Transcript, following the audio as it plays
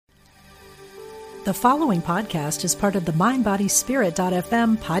The following podcast is part of the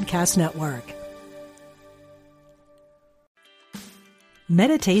MindBodySpirit.fm podcast network.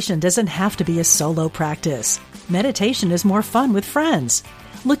 Meditation doesn't have to be a solo practice. Meditation is more fun with friends.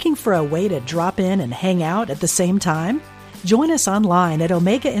 Looking for a way to drop in and hang out at the same time? Join us online at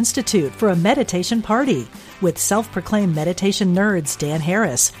Omega Institute for a meditation party with self-proclaimed meditation nerds Dan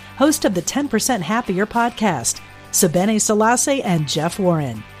Harris, host of the 10% Happier podcast, Sebene Selassie, and Jeff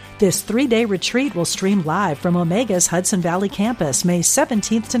Warren. This 3-day retreat will stream live from Omega's Hudson Valley campus May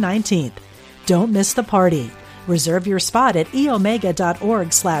 17th to 19th. Don't miss the party. Reserve your spot at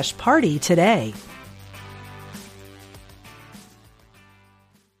eomega.org/party today.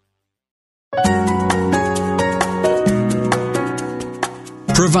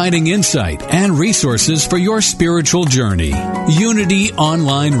 Providing insight and resources for your spiritual journey. Unity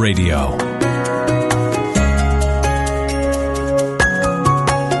Online Radio.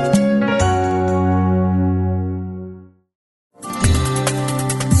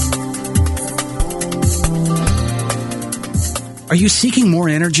 Are you seeking more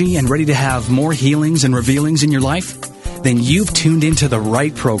energy and ready to have more healings and revealings in your life? Then you've tuned into the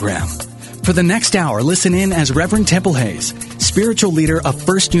right program. For the next hour, listen in as Reverend Temple Hayes, spiritual leader of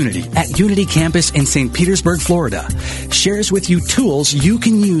First Unity at Unity Campus in St. Petersburg, Florida, shares with you tools you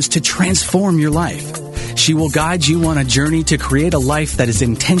can use to transform your life. She will guide you on a journey to create a life that is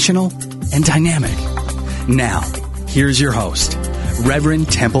intentional and dynamic. Now, here's your host, Reverend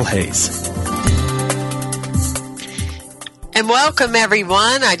Temple Hayes. And welcome,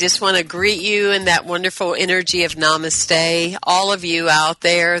 everyone. I just want to greet you in that wonderful energy of namaste, all of you out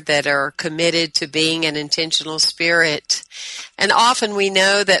there that are committed to being an intentional spirit. And often we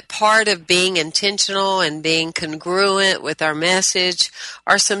know that part of being intentional and being congruent with our message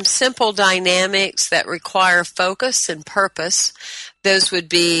are some simple dynamics that require focus and purpose. Those would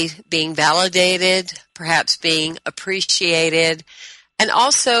be being validated, perhaps being appreciated, and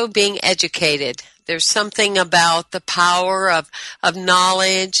also being educated. There's something about the power of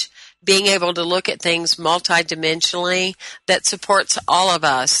knowledge, being able to look at things multidimensionally that supports all of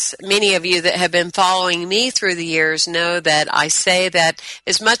us. Many of you that have been following me through the years know that I say that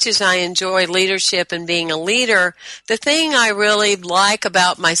as much as I enjoy leadership and being a leader, the thing I really like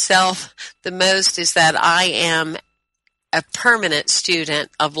about myself the most is that I am a permanent student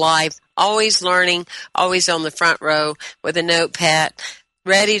of life, always learning, always on the front row with a notepad,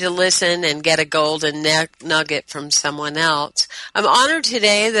 ready to listen and get a golden nugget from someone else. I'm honored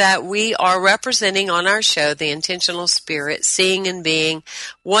today that we are representing on our show the Intentional Spirit, Seeing and Being,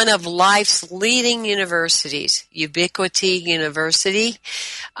 one of life's leading universities, Ubiquity University.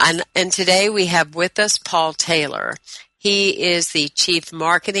 And today we have with us Paul Taylor. He is the Chief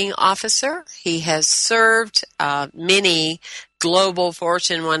Marketing Officer. He has served many global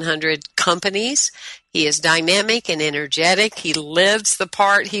Fortune 100 companies. He is dynamic and energetic. He lives the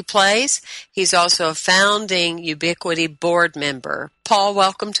part he plays. He's also a founding Ubiquity board member. Paul,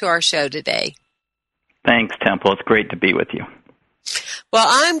 welcome to our show today. Thanks, Temple. It's great to be with you. Well,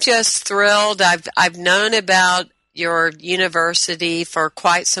 I'm just thrilled. I've known about your university for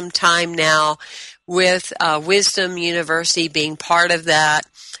quite some time now, with Wisdom University being part of that,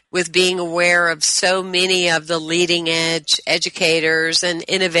 with being aware of so many of the leading edge educators and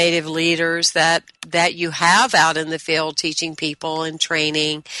innovative leaders that you have out in the field teaching people and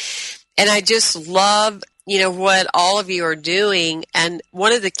training. And I just love, what all of you are doing. And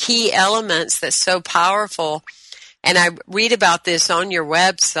one of the key elements that's so powerful, and I read about this on your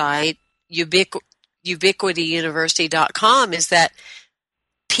website, ubiquityuniversity.com, is that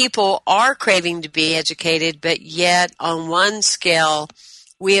people are craving to be educated, but yet on one scale,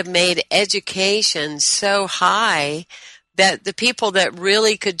 we have made education so high that the people that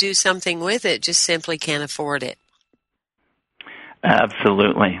really could do something with it just simply can't afford it.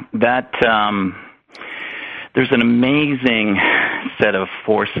 Absolutely. There's an amazing set of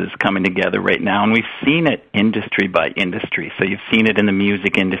forces coming together right now, and we've seen it industry by industry. So you've seen it in the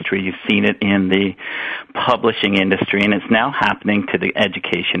music industry, you've seen it in the publishing industry, and it's now happening to the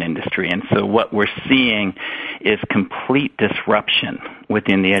education industry. And so what we're seeing is complete disruption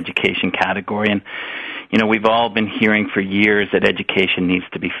within the education category. And we've all been hearing for years that education needs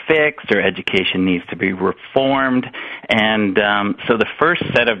to be fixed or education needs to be reformed. And so the first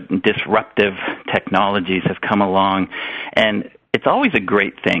set of disruptive technologies have come along, and it's always a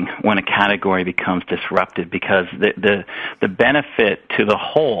great thing when a category becomes disrupted, because the benefit to the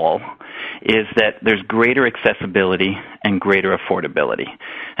whole is that there's greater accessibility and greater affordability.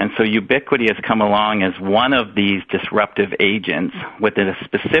 And so Ubiquity has come along as one of these disruptive agents with a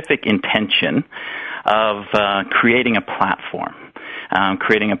specific intention of creating a platform.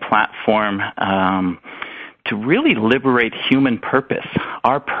 creating a platform to really liberate human purpose.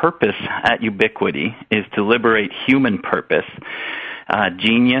 Our purpose at Ubiquity is to liberate human purpose,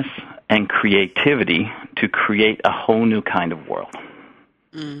 genius, and creativity to create a whole new kind of world.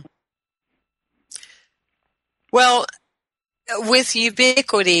 Mm. Well, with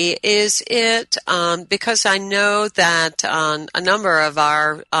Ubiquity, is it, because I know that a number of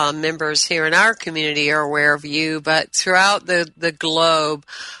our members here in our community are aware of you, but throughout the globe,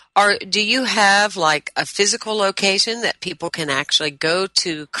 do you have like a physical location that people can actually go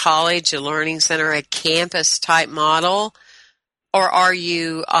to, college, a learning center, a campus type model? Or are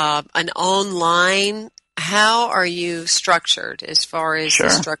you an online? How are you structured as far as the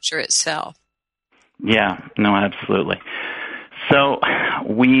structure itself? Yeah, no, absolutely. So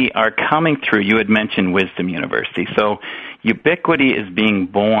we are coming through, you had mentioned Wisdom University. So Ubiquity is being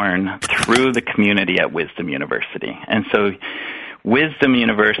born through the community at Wisdom University. And so Wisdom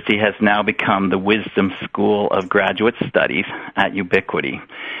University has now become the Wisdom School of Graduate Studies at Ubiquity.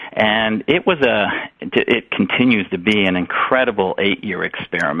 And it continues to be an incredible 8-year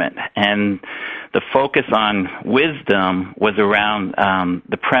experiment. And the focus on wisdom was around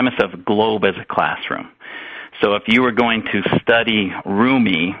the premise of globe as a classroom. So if you were going to study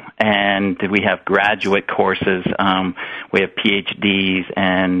Rumi, and we have graduate courses, we have PhDs,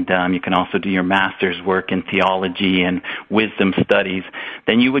 and you can also do your master's work in theology and wisdom studies,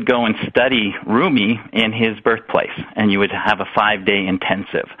 then you would go and study Rumi in his birthplace, and you would have a 5-day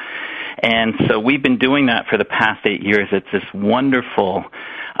intensive. And so we've been doing that for the past 8 years. It's this wonderful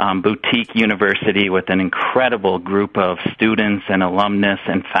boutique university with an incredible group of students and alumnus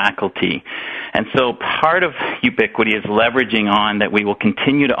and faculty. And so part of Ubiquity is leveraging on that we will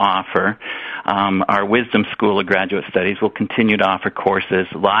continue to offer our Wisdom School of Graduate Studies will continue to offer courses,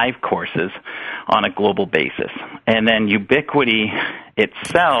 live courses, on a global basis. And then Ubiquity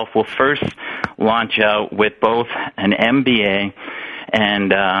itself will first launch out with both an MBA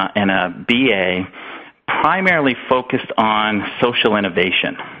and a BA, primarily focused on social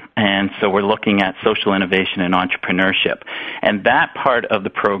innovation. And so we're looking at social innovation and entrepreneurship. And that part of the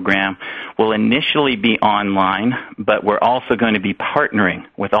program will initially be online, but we're also going to be partnering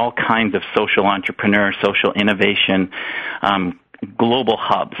with all kinds of social entrepreneurs, social innovation, global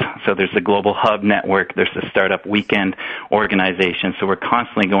hubs. So there's the Global Hub Network, there's the Startup Weekend organization. So we're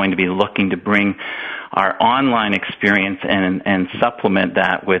constantly going to be looking to bring our online experience and supplement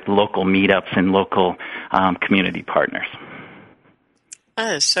that with local meetups and local community partners.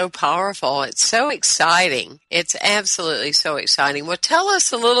 That is so powerful. It's so exciting. It's absolutely so exciting. Well, tell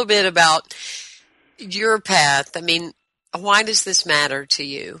us a little bit about your path. I mean, why does this matter to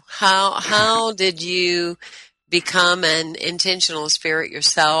you? How did you become an intentional spirit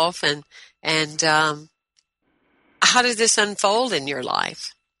yourself, and how did this unfold in your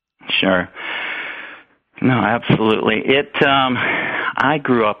life? Sure. No, absolutely. I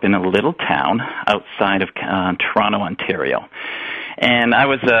grew up in a little town outside of Toronto, Ontario. And I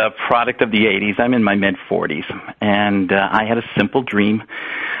was a product of the 80s. I'm in my mid-40s. And I had a simple dream,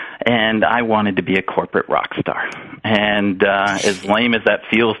 and I wanted to be a corporate rock star. And as lame as that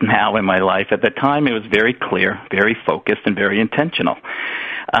feels now in my life, at the time it was very clear, very focused, and very intentional.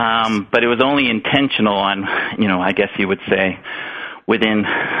 But it was only intentional on, I guess you would say, within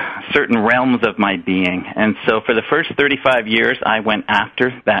certain realms of my being. And so for the first 35 years, I went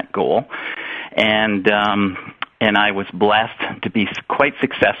after that goal. And I was blessed to be quite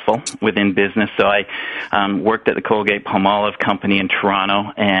successful within business. So I worked at the Colgate-Palmolive company in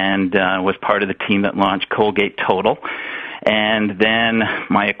Toronto and was part of the team that launched Colgate Total. And then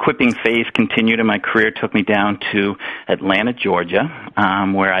my equipping phase continued, and my career took me down to Atlanta, Georgia,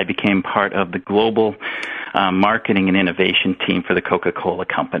 where I became part of the global marketing and innovation team for the Coca-Cola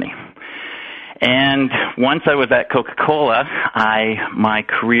company. And once I was at Coca-Cola, my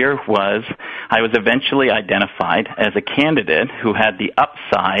career was, I was eventually identified as a candidate who had the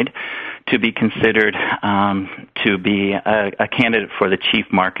upside to be considered to be a candidate for the chief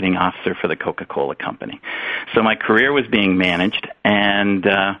marketing officer for the Coca-Cola company. So my career was being managed, and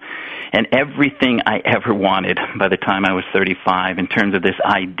everything I ever wanted by the time I was 35 in terms of this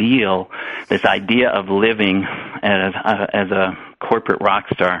idea of living as a corporate rock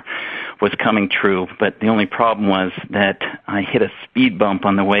star was coming true. But the only problem was that I hit a speed bump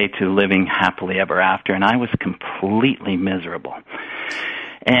on the way to living happily ever after, and I was completely miserable.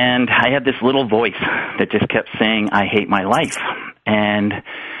 And I had this little voice that just kept saying, I hate my life. And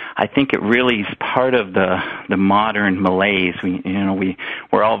I think it really is part of the modern malaise.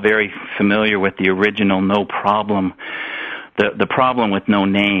 We're all very familiar with the original No Problem the problem with no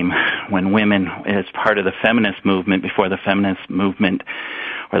name, when women, as part of the feminist movement, before the feminist movement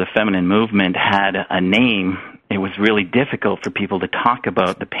or the feminine movement had a name, it was really difficult for people to talk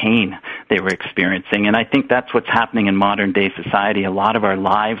about the pain they were experiencing. And I think that's what's happening in modern day society. A lot of our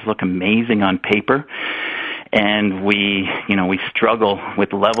lives look amazing on paper, and we struggle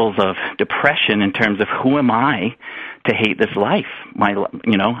with levels of depression in terms of, who am I to hate this life?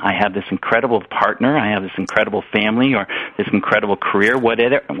 I have this incredible partner, I have this incredible family, or this incredible career,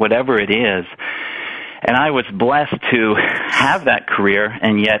 whatever it is. And I was blessed to have that career,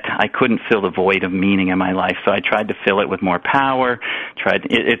 and yet I couldn't fill the void of meaning in my life. So I tried to fill it with more power.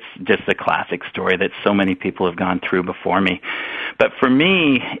 It's just a classic story that so many people have gone through before me. But for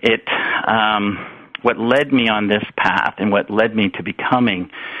me, what led me on this path and what led me to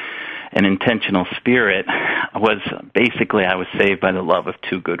becoming an intentional spirit was basically, I was saved by the love of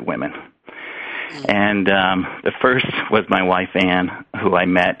two good women. And the first was my wife, Anne, who I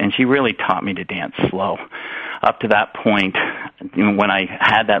met, and she really taught me to dance slow. Up to that point, when I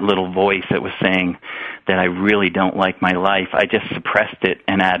had that little voice that was saying that I really don't like my life, I just suppressed it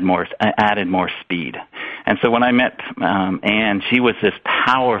and added more speed. And so when I met Anne, she was this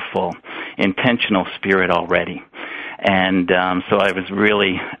powerful, intentional spirit already. And so I was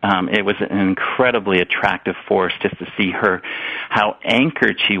really, it was an incredibly attractive force just to see her, how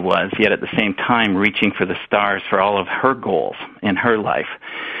anchored she was, yet at the same time reaching for the stars for all of her goals in her life.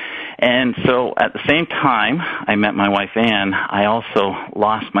 And so at the same time I met my wife Anne, I also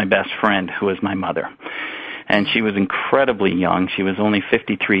lost my best friend, who was my mother. And she was incredibly young. She was only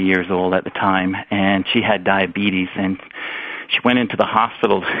 53 years old at the time, and she had diabetes, and she went into the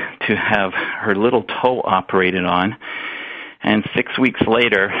hospital to have her little toe operated on, and 6 weeks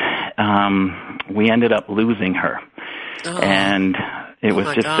later, we ended up losing her. Oh. And it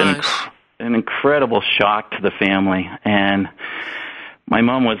was just an incredible shock to the family. And my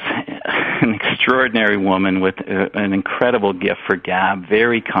mom was an extraordinary woman with an incredible gift for gab,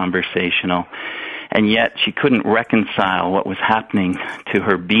 very conversational. And yet she couldn't reconcile what was happening to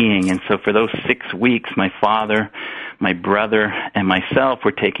her being. And so for those 6 weeks, my father, my brother, and myself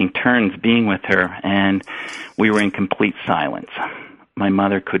were taking turns being with her, and we were in complete silence. My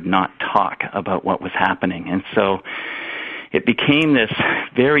mother could not talk about what was happening. And so it became this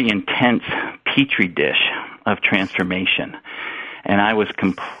very intense petri dish of transformation. And I was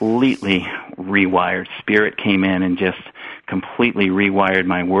completely rewired. Spirit came in and just completely rewired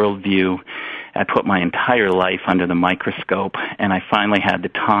my worldview. I put my entire life under the microscope, and I finally had the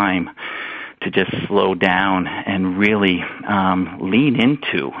time to just slow down and really lean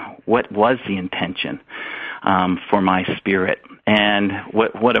into what was the intention for my spirit. And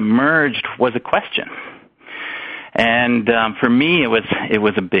what emerged was a question. And for me, it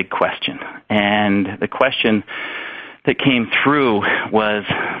was a big question. And the question that came through was,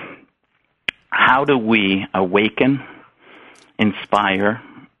 how do we awaken, inspire,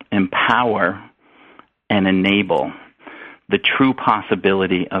 empower, and enable the true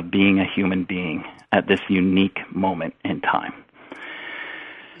possibility of being a human being at this unique moment in time?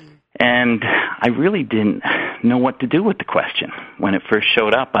 And I really didn't know what to do with the question. When it first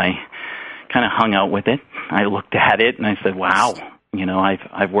showed up, I kind of hung out with it. I looked at it and I said, wow,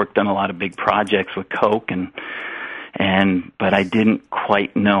 I've worked on a lot of big projects with Coke, but I didn't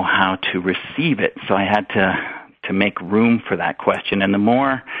quite know how to receive it. So I had to make room for that question. And the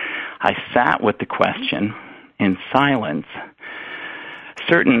more I sat with the question in silence,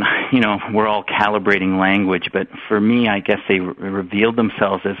 we're all calibrating language, but for me, I guess they revealed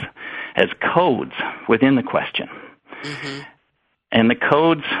themselves as codes within the question. Mm-hmm. And the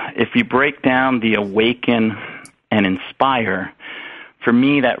codes, if you break down the awaken and inspire, for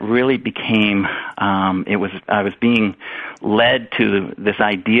me, that really became, I was being led to this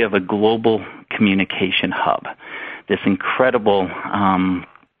idea of a global communication hub, this incredible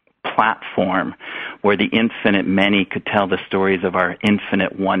platform where the infinite many could tell the stories of our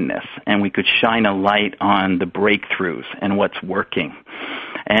infinite oneness, and we could shine a light on the breakthroughs and what's working.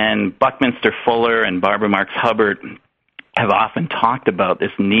 And Buckminster Fuller and Barbara Marx Hubbard have often talked about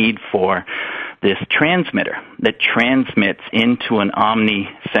this need for this transmitter that transmits into an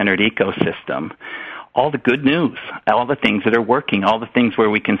omni-centered ecosystem all the good news, all the things that are working, all the things where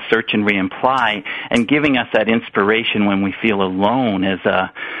we can search and re-imply, and giving us that inspiration when we feel alone as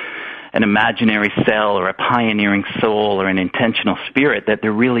an imaginary cell or a pioneering soul or an intentional spirit, that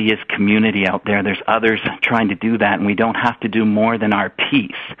there really is community out there. There's others trying to do that, and we don't have to do more than our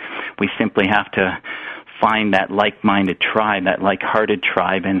piece. We simply have to find that like-minded tribe, that like-hearted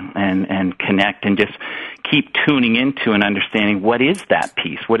tribe, and connect and just keep tuning into and understanding what is that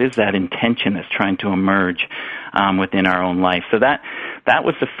piece, what is that intention that's trying to emerge within our own life. So that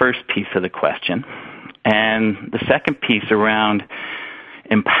was the first piece of the question. And the second piece around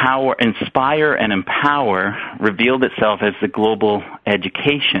inspire and empower revealed itself as the global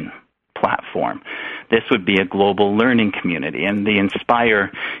education platform. This would be a global learning community. And the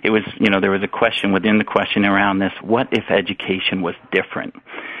inspire, it was, there was a question within the question around this: what if education was different?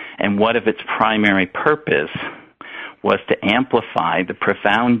 And what if its primary purpose was to amplify the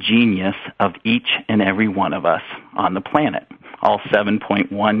profound genius of each and every one of us on the planet, all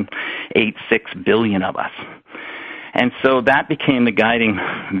 7.186 billion of us? And so that became the guiding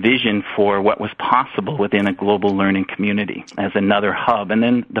vision for what was possible within a global learning community as another hub. And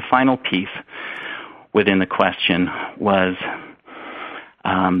then the final piece within the question was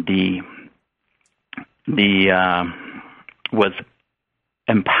was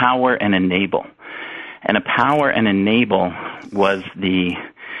empower and enable. And empower and enable was the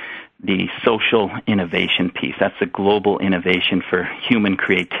social innovation piece. That's the global innovation for human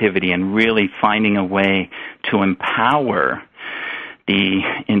creativity and really finding a way to empower the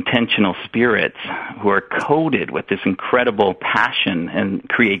intentional spirits who are coded with this incredible passion and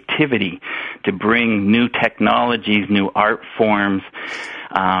creativity to bring new technologies, new art forms,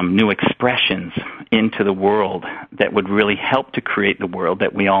 new expressions into the world that would really help to create the world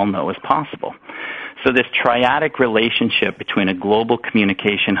that we all know is possible. So this triadic relationship between a global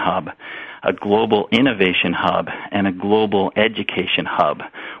communication hub, a global innovation hub, and a global education hub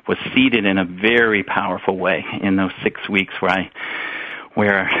was seeded in a very powerful way in those 6 weeks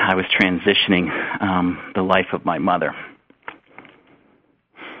where I was transitioning the life of my mother.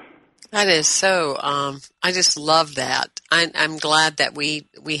 That is so, I just love that. I'm glad that we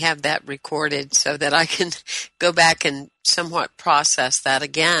have that recorded so that I can go back and somewhat process that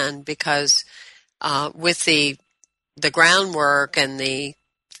again, because with the groundwork and the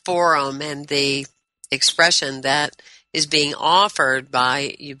forum and the expression that is being offered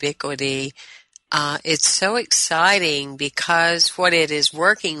by Ubiquity, it's so exciting because what it is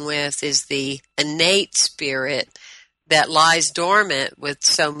working with is the innate spirit that lies dormant with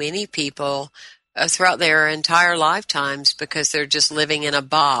so many people throughout their entire lifetimes because they're just living in a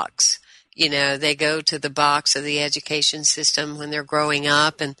box. They go to the box of the education system when they're growing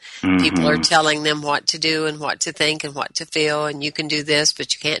up, and people are telling them what to do and what to think and what to feel, and you can do this,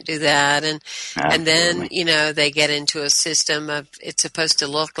 but you can't do that. And then, they get into a system of it's supposed to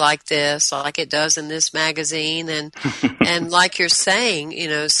look like this, like it does in this magazine. And, and like you're saying,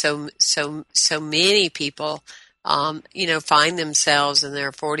 so many people find themselves in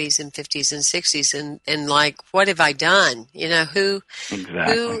their 40s and 50s and 60s and like, what have I done? Who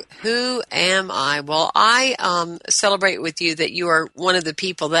am I? Well, I celebrate with you that you are one of the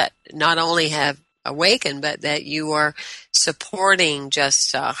people that not only have awakened, but that you are supporting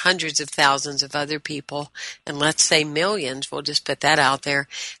just hundreds of thousands of other people, and let's say millions, we'll just put that out there,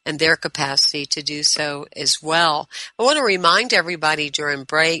 and their capacity to do so as well. I want to remind everybody during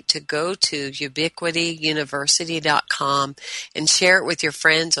break to go to ubiquityuniversity.com and share it with your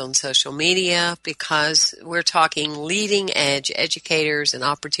friends on social media, because we're talking leading edge educators and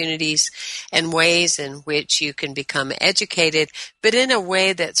opportunities and ways in which you can become educated, but in a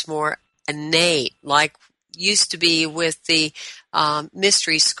way that's more innate, like used to be with the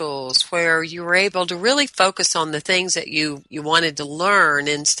mystery schools, where you were able to really focus on the things that you wanted to learn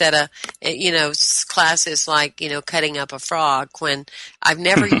instead of, classes like, cutting up a frog, when I've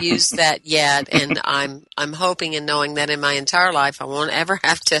never used that yet. And I'm hoping and knowing that in my entire life, I won't ever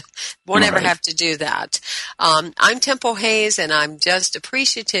have to do that. I'm Temple Hayes, and I'm just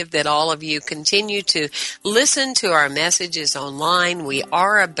appreciative that all of you continue to listen to our messages online. We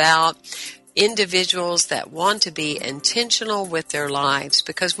are about individuals that want to be intentional with their lives,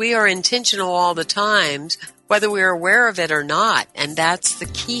 because we are intentional all the time, whether we're aware of it or not. And that's the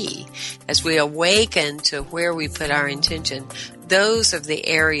key. As we awaken to where we put our intention, those are the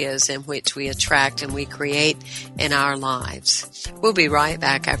areas in which we attract and we create in our lives. We'll be right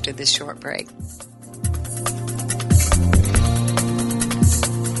back after this short break.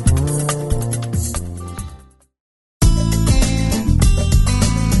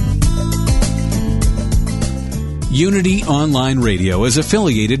 Unity Online Radio is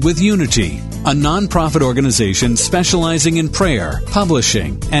affiliated with Unity, a nonprofit organization specializing in prayer,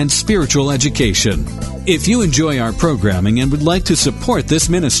 publishing, and spiritual education. If you enjoy our programming and would like to support this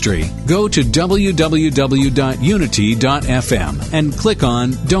ministry, go to www.unity.fm and click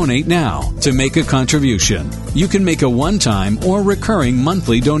on Donate Now to make a contribution. You can make a one-time or recurring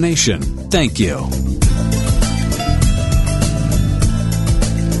monthly donation. Thank you.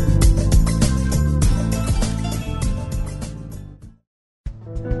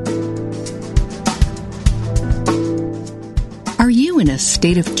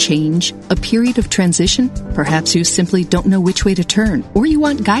 state of change, a period of transition? Perhaps you simply don't know which way to turn, or you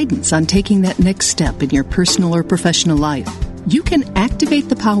want guidance on taking that next step in your personal or professional life. You can activate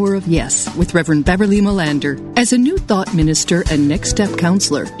the power of yes with Reverend Beverly Melander. As a new thought minister and next step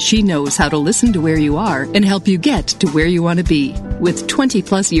counselor, she knows how to listen to where you are and help you get to where you want to be. With 20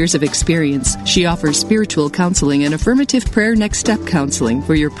 plus years of experience, she offers spiritual counseling and affirmative prayer next step counseling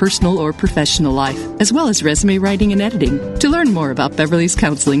for your personal or professional life, as well as resume writing and editing. To learn more about Beverly's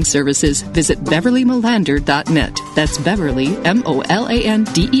counseling services, visit BeverlyMelander.net. That's Beverly,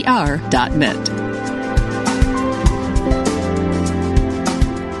 MOLANDER.net.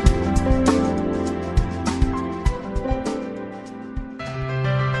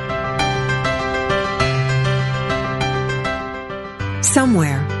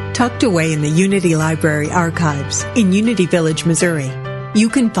 Somewhere, tucked away in the Unity Library archives in Unity Village, Missouri, you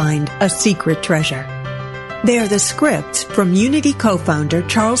can find a secret treasure. They are the scripts from Unity co-founder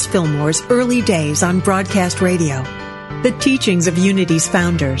Charles Fillmore's early days on broadcast radio. The teachings of Unity's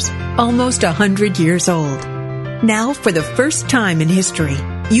founders, almost 100 years old. Now, for the first time in history,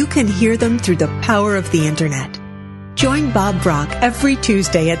 you can hear them through the power of the Internet. Join Bob Brock every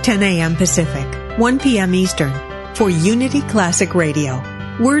Tuesday at 10 a.m. Pacific, 1 p.m. Eastern, for Unity Classic Radio,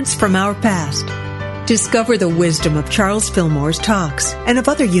 Words from Our Past. Discover the wisdom of Charles Fillmore's talks and of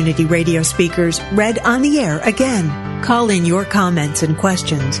other Unity radio speakers read on the air again. Call in your comments and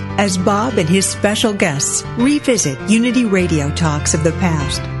questions as Bob and his special guests revisit Unity radio talks of the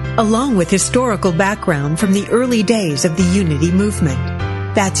past, along with historical background from the early days of the Unity movement.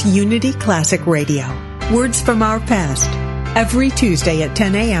 That's Unity Classic Radio, Words from Our Past, every Tuesday at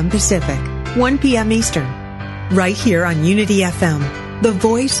 10 a.m. Pacific, 1 p.m. Eastern. Right here on Unity FM, the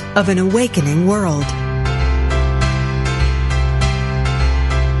voice of an awakening world.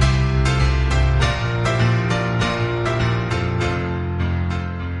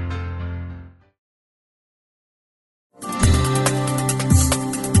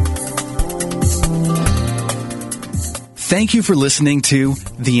 Thank you for listening to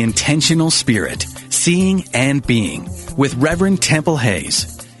The Intentional Spirit, Seeing and Being with Reverend Temple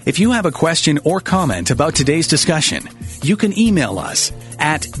Hayes. If you have a question or comment about today's discussion, you can email us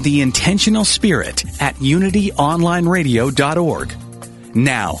at theintentionalspirit@unityonlineradio.org.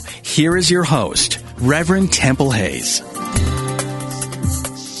 Now, here is your host, Reverend Temple Hayes.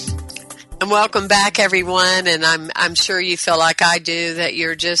 And welcome back, everyone. And I'm sure you feel like I do, that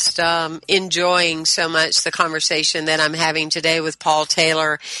you're just enjoying so much the conversation that I'm having today with Paul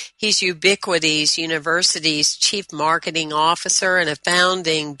Taylor. He's Ubiquity's University's Chief Marketing Officer and a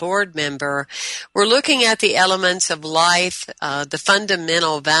founding board member. We're looking at the elements of life, the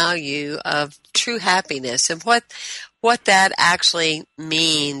fundamental value of true happiness, and what that actually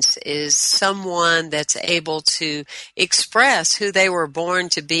means is someone that's able to express who they were born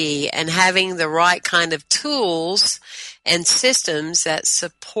to be and having the right kind of tools and systems that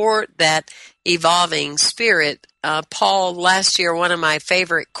support that evolving spirit. Paul, last year, one of my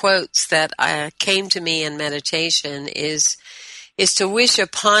favorite quotes that came to me in meditation is to wish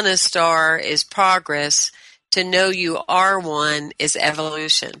upon a star is progress, to know you are one is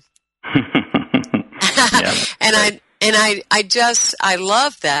evolution. Yeah, And I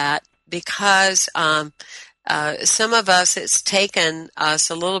love that because some of us, it's taken us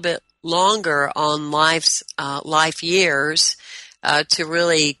a little bit longer on life years to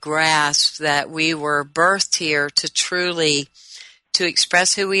really grasp that we were birthed here to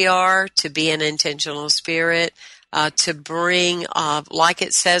express who we are, to be an intentional spirit, to bring, like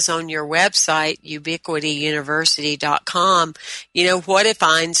it says on your website, ubiquityuniversity.com, what if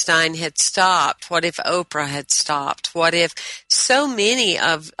Einstein had stopped? What if Oprah had stopped? What if so many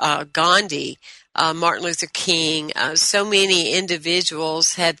of Gandhi, Martin Luther King, so many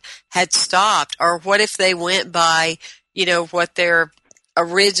individuals had stopped? Or what if they went by, what their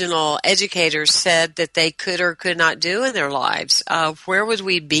original educators said that they could or could not do in their lives? Where would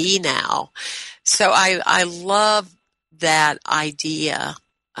we be now? So I love that idea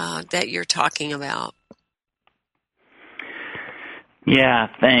that you're talking about. Yeah,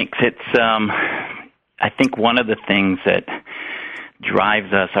 thanks. It's I think one of the things that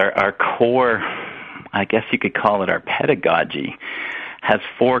drives us, our core, I guess you could call it our pedagogy, has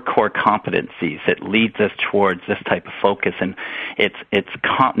 4 core competencies that leads us towards this type of focus. And it's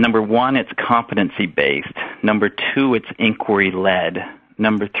number 1, it's competency-based. Number 2, it's inquiry-led.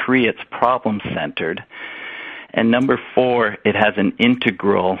 Number 3, it's problem-centered. And number 4, it has an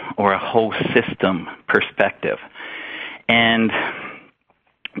integral or a whole system perspective. And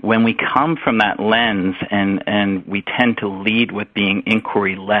when we come from that lens and we tend to lead with being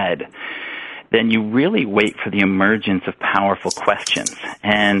inquiry-led, then you really wait for the emergence of powerful questions.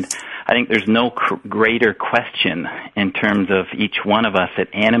 And I think there's no greater question in terms of each one of us that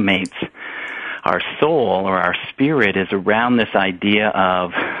animates our soul or our spirit is around this idea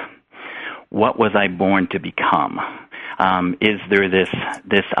of, what was I born to become? Is there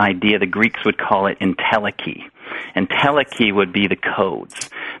this idea, the Greeks would call it entelechy. Entelechy would be the codes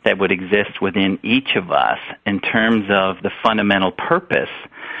that would exist within each of us in terms of the fundamental purpose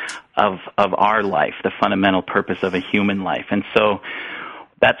of our life, the fundamental purpose of a human life. And so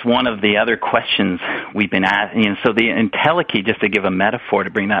that's one of the other questions we've been asking. So the entelechy, just to give a metaphor to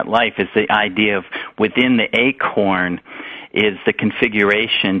bring that life, is the idea of within the acorn is the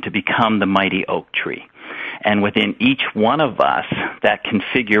configuration to become the mighty oak tree. And within each one of us, that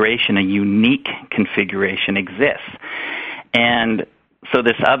configuration, a unique configuration, exists. And so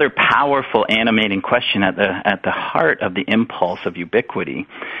this other powerful animating question at the heart of the impulse of ubiquity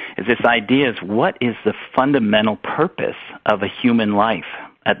is this idea is, what is the fundamental purpose of a human life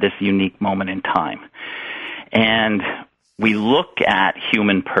at this unique moment in time? And we look at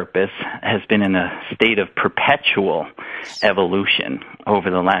human purpose has been in a state of perpetual evolution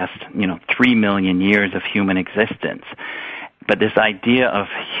over the last, 3 million years of human existence. But this idea of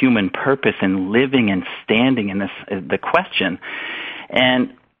human purpose and living and standing in this is the question.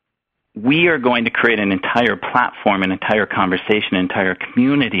 And we are going to create an entire platform, an entire conversation, an entire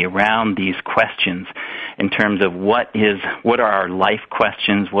community around these questions in terms of what are our life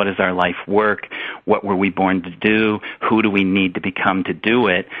questions, what is our life work, what were we born to do, who do we need to become to do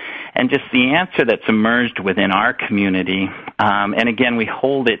it, and just the answer that's emerged within our community. And again, we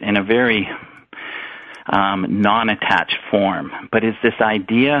hold it in a very non-attached form, but is this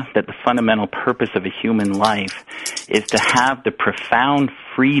idea that the fundamental purpose of a human life is to have the profound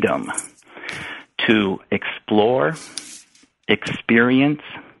freedom to explore, experience,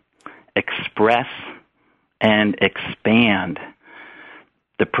 express, and expand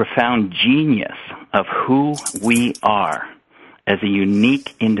the profound genius of who we are as a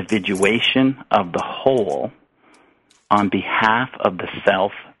unique individuation of the whole on behalf of the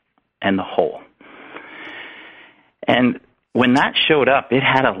self and the whole. And when that showed up, it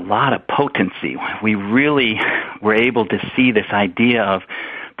had a lot of potency. We really were able to see this idea of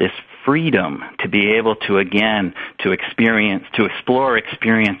this freedom to be able to, again, to experience, to explore,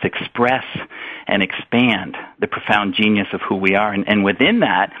 experience, express, and expand the profound genius of who we are. And within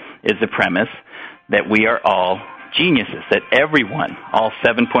that is the premise that we are all geniuses, that everyone, all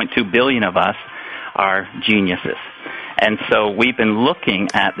 7.2 billion of us, are geniuses. And so we've been looking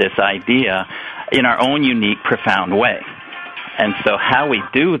at this idea in our own unique, profound way. And so how we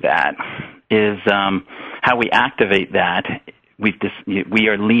do that is how we activate that. We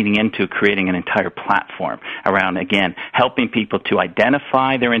are leading into creating an entire platform around, again, helping people to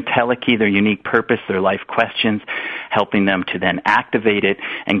identify their entelechy, their unique purpose, their life questions, helping them to then activate it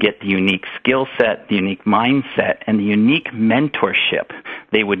and get the unique skill set, the unique mindset, and the unique mentorship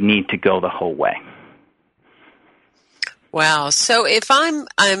they would need to go the whole way. Wow. So if I'm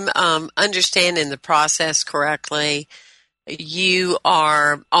understanding the process correctly, you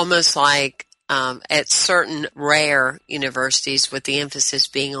are almost like at certain rare universities, with the emphasis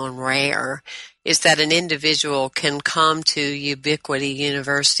being on rare, is that an individual can come to Ubiquity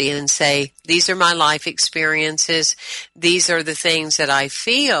University and say, these are my life experiences. These are the things that I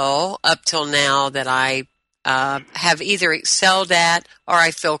feel up till now that I have either excelled at or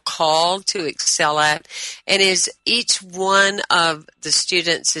I feel called to excel at. And is each one of the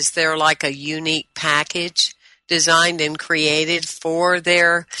students, is there like a unique package designed and created for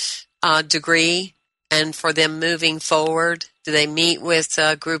their degree and for them moving forward? Do they meet with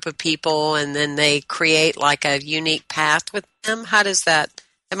a group of people and then they create like a unique path with them? How does that,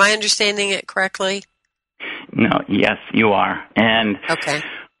 am I understanding it correctly? No, yes, you are. And okay.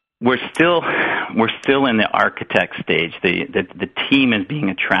 We're still in the architect stage. The team is being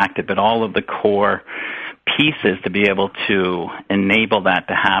attracted, but all of the core pieces to be able to enable that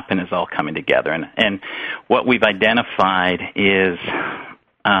to happen is all coming together. And what we've identified is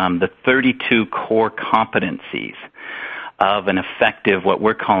the 32 core competencies of an effective, what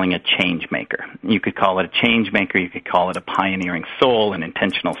we're calling a change maker. You could call it a change maker, you could call it a pioneering soul, an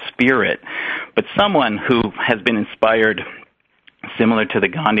intentional spirit, but someone who has been inspired, similar to the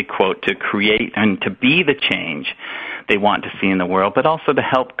Gandhi quote, to create and to be the change they want to see in the world, but also to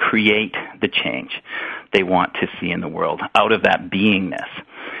help create the change they want to see in the world out of that beingness.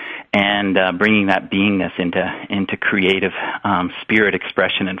 and bringing that beingness into creative spirit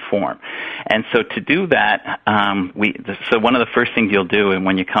expression and form. And so to do that, so one of the first things you'll do, and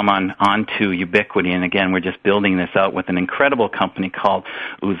when you come onto Ubiquity, and again, we're just building this out with an incredible company called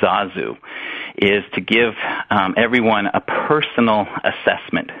Uzazu, is to give everyone a personal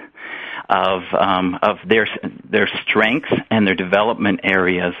assessment of their strengths and their development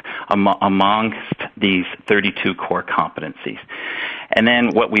areas amongst these 32 core competencies. And then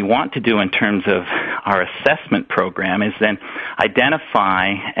what we want to do in terms of our assessment program is then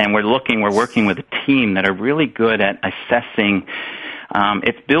identify, and we're working with a team that are really good at assessing.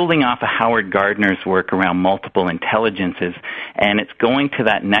 It's building off of Howard Gardner's work around multiple intelligences, and it's going to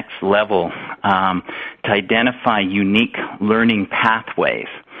that next level to identify unique learning pathways.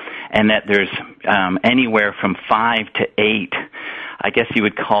 And that there's anywhere from 5 to 8, I guess you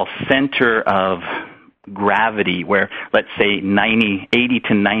would call center of gravity, where let's say 80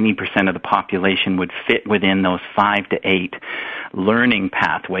 to 90% of the population would fit within those 5 to 8 learning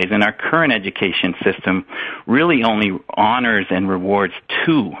pathways. And our current education system really only honors and rewards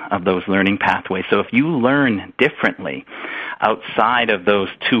 2 of those learning pathways. So if you learn differently outside of those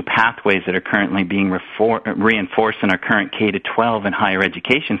 2 pathways that are currently being reinforced in our current K-12 and higher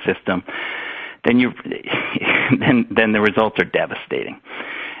education system, then then the results are devastating.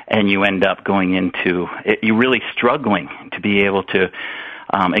 And you end up you're really struggling to be able to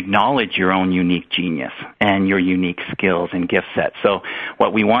acknowledge your own unique genius and your unique skills and gift set. So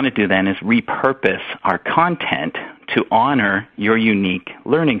what we want to do then is repurpose our content to honor your unique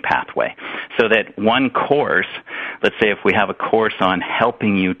learning pathway, so that one course, let's say if we have a course on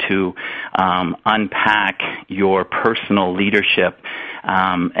helping you to unpack your personal leadership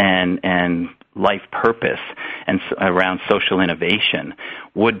and life purpose and around social innovation,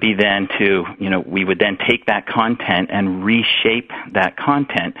 would be then we would then take that content and reshape that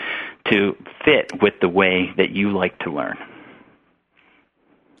content to fit with the way that you like to learn.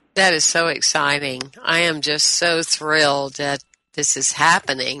 That is so exciting. I am just so thrilled that this is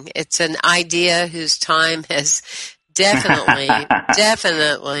happening. It's an idea whose time has definitely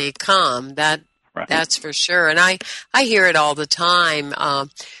come. That's for sure. And I hear it all the time.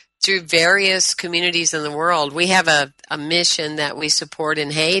 Through various communities in the world. We have a mission that we support in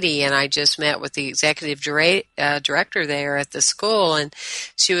Haiti, and I just met with the executive director there at the school, and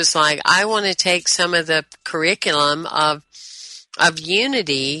she was like, I want to take some of the curriculum of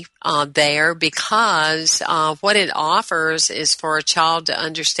unity there, because what it offers is for a child to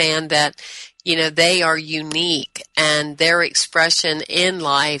understand that they are unique and their expression in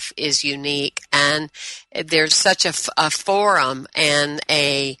life is unique, and there's such a forum and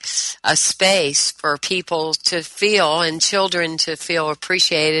a space for people to feel and children to feel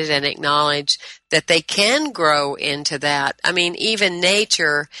appreciated and acknowledged that they can grow into that. I mean, even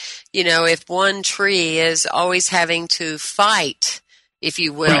nature, if one tree is always having to fight, if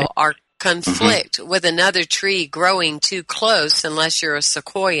you will, or conflict with another tree growing too close, unless you're a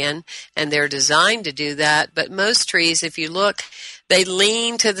sequoian, and they're designed to do that. But most trees, if you look, they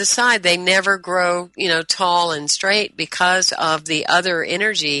lean to the side. They never grow, tall and straight because of the other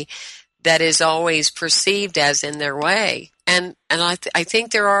energy that is always perceived as in their way. And I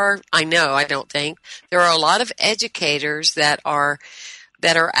think there are a lot of educators that are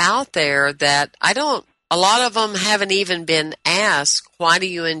out there that a lot of them haven't even been asked, why do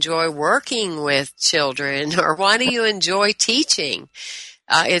you enjoy working with children, or why do you enjoy teaching?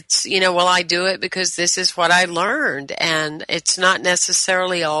 It's, I do it because this is what I learned, and it's not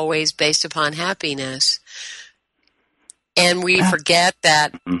necessarily always based upon happiness. And we forget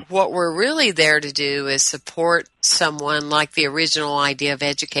that what we're really there to do is support someone, like the original idea of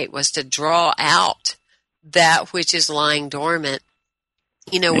Educate was to draw out that which is lying dormant,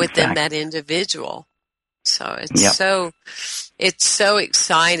 within that individual. So it's so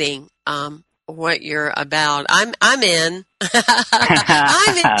exciting what you're about. I'm in.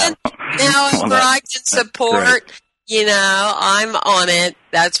 I'm in. However I can support, I'm on it.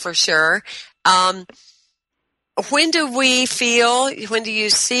 That's for sure. When do you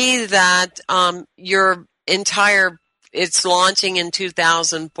see that your entire, it's launching in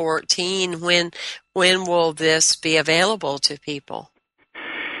 2014, when will this be available to people?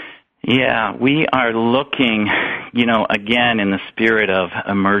 Yeah, we are looking, again, in the spirit of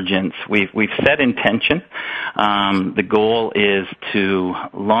emergence. We've set intention. The goal is to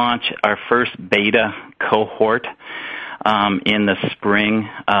launch our first beta cohort in the spring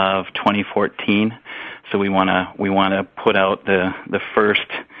of 2014. So we want to put out the first,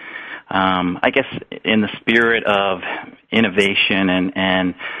 I guess, in the spirit of innovation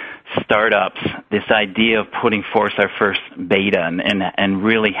and startups, this idea of putting forth our first beta and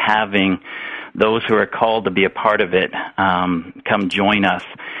really having those who are called to be a part of it come join us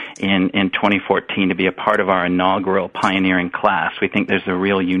in 2014 to be a part of our inaugural pioneering class. We think there's a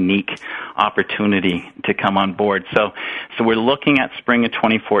real unique opportunity to come on board. So we're looking at spring of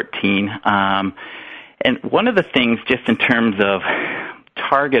 2014. And one of the things, just in terms of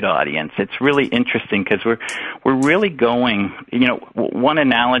target audience, it's really interesting because we're really going, one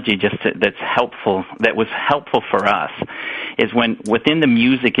analogy that was helpful for us is when within the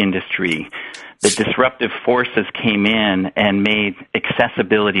music industry, the disruptive forces came in and made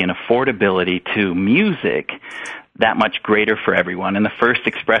accessibility and affordability to music that much greater for everyone. And the first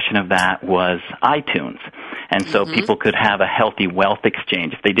expression of that was iTunes. And so people could have a healthy wealth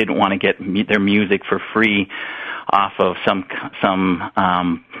exchange. If they didn't want to get their music for free off of some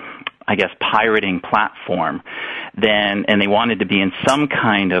pirating platform, and they wanted to be in some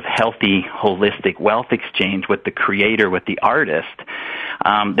kind of healthy, holistic wealth exchange with the creator, with the artist,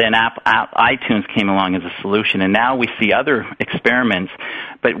 then iTunes came along as a solution. And now we see other experiments.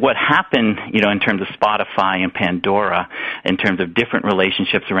 But what happened, in terms of Spotify and Pandora, in terms of different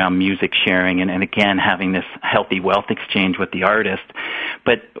relationships around music sharing and again, having this healthy wealth exchange with the artist.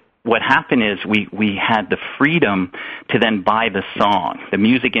 But what happened is we had the freedom to then buy the song. The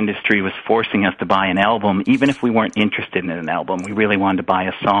music industry was forcing us to buy an album, even if we weren't interested in an album. We really wanted to buy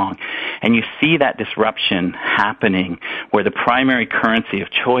a song. And you see that disruption happening where the primary currency of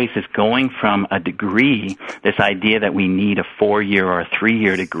choice is going from a degree, this idea that we need a 4-year or a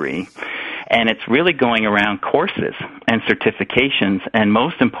 3-year degree, and it's really going around courses and certifications and,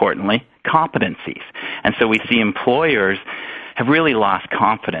 most importantly, competencies. And so we see employers have really lost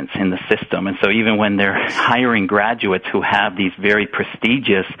confidence in the system. And so even when they're hiring graduates who have these very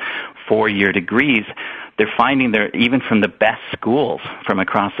prestigious 4-year degrees, they're finding even from the best schools from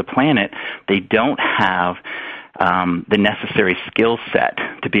across the planet, they don't have the necessary skill set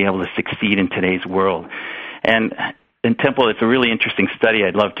to be able to succeed in today's world. And in Temple, it's a really interesting study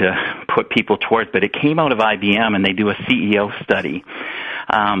I'd love to put people towards, but it came out of IBM, and they do a CEO study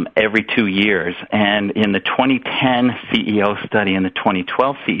every 2 years. And in the 2010 CEO study and the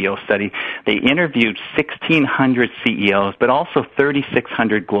 2012 CEO study, they interviewed 1,600 CEOs, but also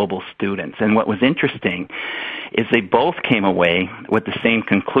 3,600 global students. And what was interesting is they both came away with the same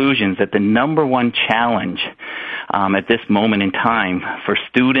conclusions, that the number one challenge at this moment in time for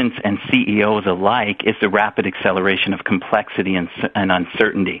students and CEOs alike is the rapid acceleration of complexity and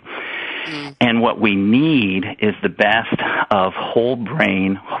uncertainty. And what we need is the best of whole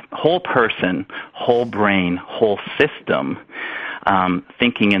brain, whole person, whole brain, whole system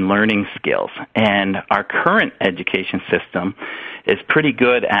thinking and learning skills. And our current education system is pretty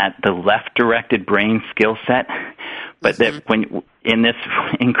good at the left-directed brain skill set, but that when in this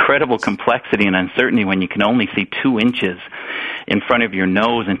incredible complexity and uncertainty, when you can only see 2 inches in front of your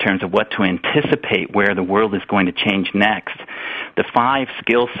nose in terms of what to anticipate where the world is going to change next, the 5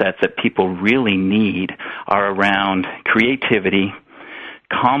 skill sets that people really need are around creativity,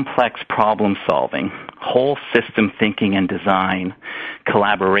 complex problem solving, whole system thinking and design,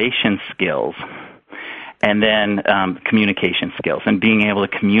 collaboration skills, and then communication skills, and being able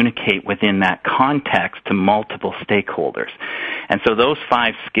to communicate within that context to multiple stakeholders. And so those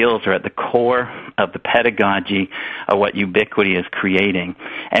 5 skills are at the core of the pedagogy of what Ubiquity is creating.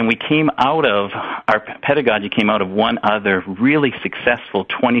 And our pedagogy came out of one other really successful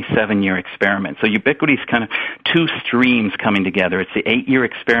 27-year experiment. So Ubiquity is kind of 2 streams coming together. It's the 8-year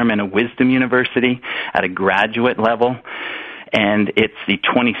experiment at Wisdom University at a graduate level, and it's the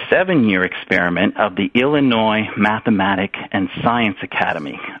 27-year experiment of the Illinois Mathematics and Science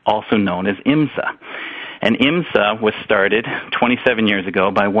Academy, also known as IMSA. And IMSA was started 27 years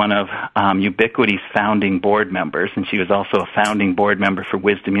ago by one of Ubiquity's founding board members, and she was also a founding board member for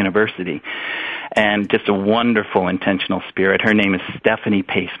Wisdom University. And just a wonderful intentional spirit. Her name is Stephanie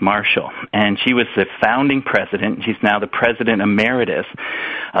Pace Marshall, and she was the founding president. She's now the president emeritus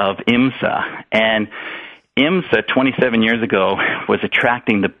of IMSA. And IMSA 27 years ago was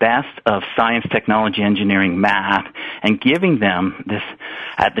attracting the best of science, technology, engineering, math, and giving them this,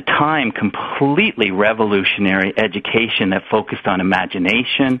 at the time, completely revolutionary education that focused on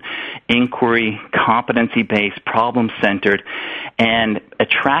imagination, inquiry, competency-based, problem-centered, and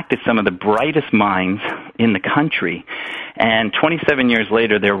attracted some of the brightest minds in the country. And 27 years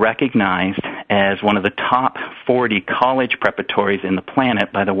later, they're recognized as one of the top 40 college preparatories in the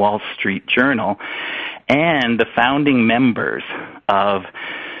planet by the Wall Street Journal, and the founding members of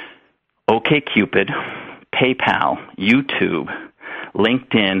OkCupid, PayPal, YouTube,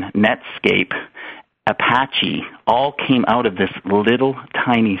 LinkedIn, Netscape, Apache all came out of this little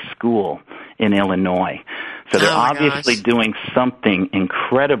tiny school in Illinois. So they're obviously doing something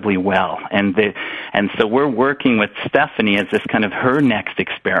incredibly well. And so we're working with Stephanie as this kind of her next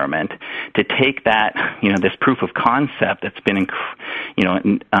experiment to take that, this proof of concept that's been,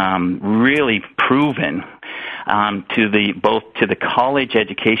 really proven both to the college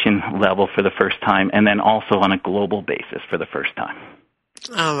education level for the first time and then also on a global basis for the first time.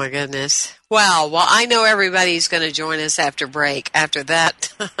 Oh, my goodness. Wow. Well, I know everybody's going to join us after break. After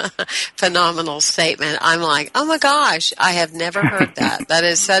that phenomenal statement, I'm like, oh, my gosh, I have never heard that. That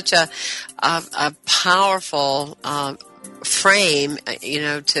is such a powerful frame,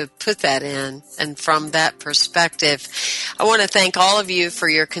 to put that in. And from that perspective, I want to thank all of you for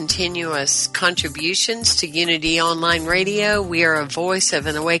your continuous contributions to Unity Online Radio. We are a voice of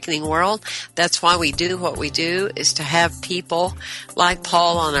an awakening world. That's why we do what we do, is to have people like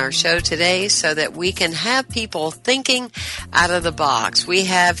Paul on our show today so that we can have people thinking out of the box. We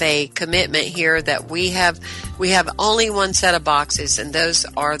have a commitment here that we have only one set of boxes, and those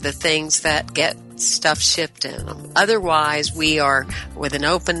are the things that get stuff shipped in them. Otherwise, we are with an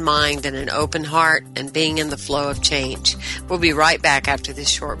open mind and an open heart and being in the flow of change. We'll be right back after this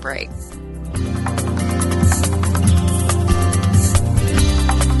short break.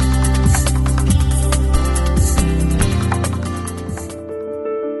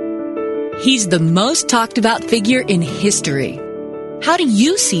 He's the most talked about figure in history. How do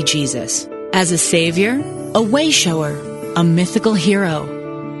you see Jesus? As a savior, a way shower, a mythical hero?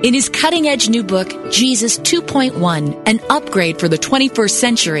 In his cutting-edge new book, Jesus 2.1, An Upgrade for the 21st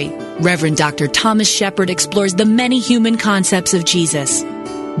Century, Reverend Dr. Thomas Shepard explores the many human concepts of Jesus.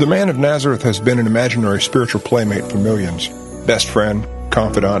 The man of Nazareth has been an imaginary spiritual playmate for millions. Best friend,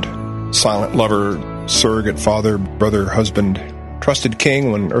 confidant, silent lover, surrogate father, brother, husband, trusted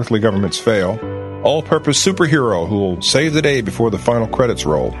king when earthly governments fail, all-purpose superhero who will save the day before the final credits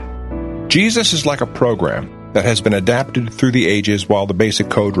roll. Jesus is like a program that has been adapted through the ages while the basic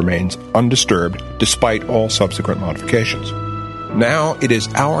code remains undisturbed despite all subsequent modifications. Now it is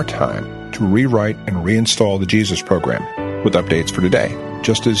our time to rewrite and reinstall the Jesus program with updates for today,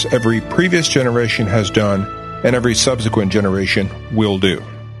 just as every previous generation has done and every subsequent generation will do.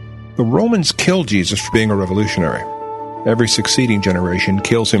 The Romans killed Jesus for being a revolutionary. Every succeeding generation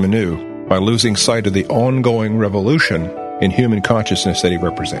kills him anew by losing sight of the ongoing revolution in human consciousness that he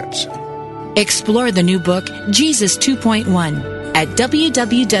represents. Explore the new book, Jesus 2.1, at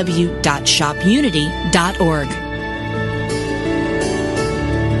www.shopunity.org.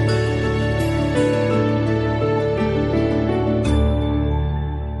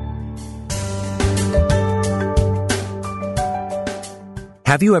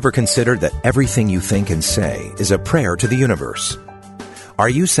 Have you ever considered that everything you think and say is a prayer to the universe? Are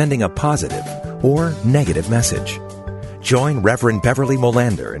you sending a positive or negative message? Join Reverend Beverly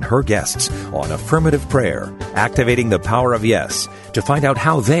Molander and her guests on Affirmative Prayer, Activating the Power of Yes, to find out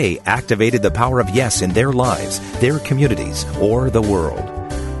how they activated the power of yes in their lives, their communities, or the world.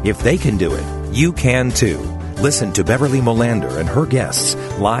 If they can do it, you can too. Listen to Beverly Molander and her guests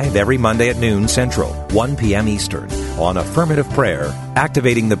live every Monday at noon Central, 1 p.m. Eastern, on Affirmative Prayer,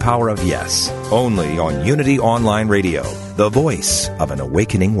 Activating the Power of Yes, only on Unity Online Radio, the voice of an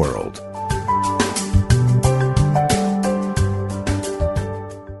awakening world.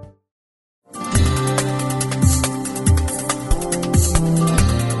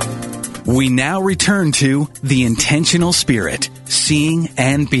 We now return to The Intentional Spirit, Seeing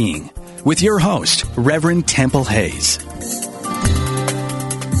and Being, with your host, Reverend Temple Hayes.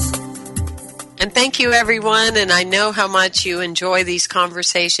 And thank you, everyone. And I know how much you enjoy these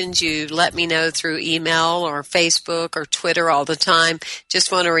conversations. You let me know through email or Facebook or Twitter all the time.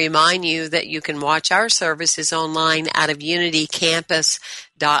 Just want to remind you that you can watch our services online out of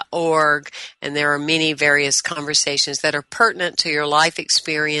unitycampus.org. And there are many various conversations that are pertinent to your life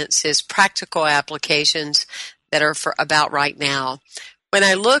experiences, practical applications that are about right now. When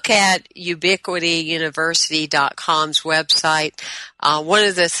I look at ubiquityuniversity.com's website, one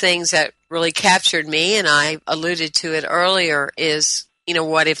of the things that really captured me, and I alluded to it earlier, is,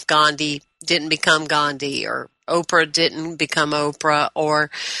 what if Gandhi didn't become Gandhi, or Oprah didn't become Oprah,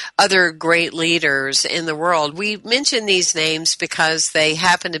 or other great leaders in the world. We mention these names because they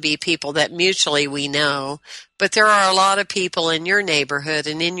happen to be people that mutually we know, but there are a lot of people in your neighborhood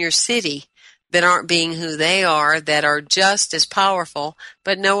and in your city that aren't being who they are, that are just as powerful,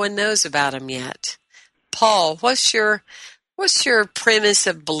 but no one knows about them yet. Paul, what's your premise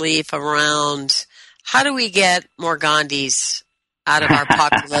of belief around how do we get more Gandhis out of our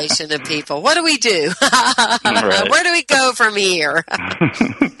population of people? What do we do? Right. Where do we go from here?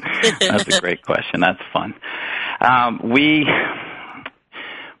 That's a great question. That's fun.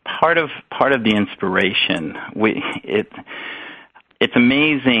 Part of the inspiration, it's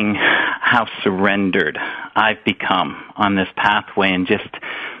amazing how surrendered I've become on this pathway, and just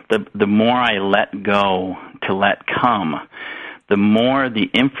the more I let go to let come, the more the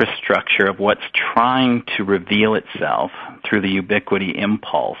infrastructure of what's trying to reveal itself through the ubiquity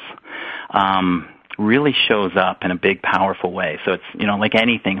impulse really shows up in a big, powerful way. So it's, like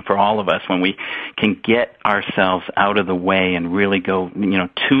anything for all of us, when we can get ourselves out of the way and really go,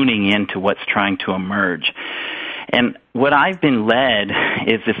 tuning into what's trying to emerge. And what I've been led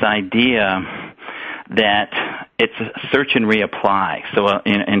is this idea that it's a search and reapply. So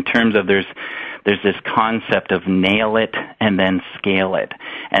in terms of there's this concept of nail it and then scale it.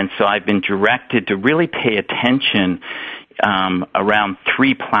 And so I've been directed to really pay attention around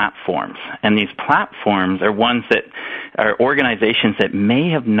 3 platforms. And these platforms are ones that are organizations that may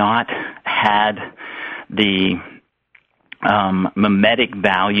have not had the mimetic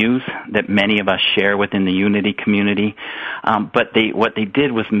values that many of us share within the Unity community, but what they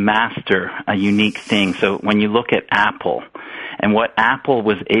did was master a unique thing. So when you look at Apple and what Apple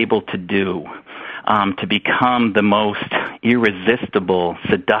was able to do to become the most irresistible,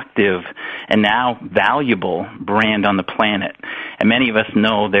 seductive, and now valuable brand on the planet. And many of us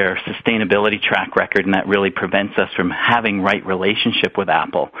know their sustainability track record, and that really prevents us from having right relationship with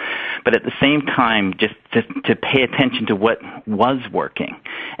Apple. But at the same time, just to pay attention to what was working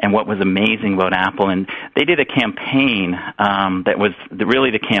and what was amazing about Apple. And they did a campaign that was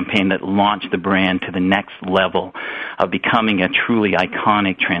really the campaign that launched the brand to the next level of becoming a truly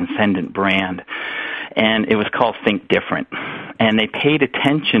iconic, transcendent brand. And it was called Think Different. And they paid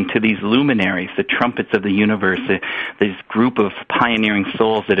attention to these luminaries, the trumpets of the universe, this group of pioneering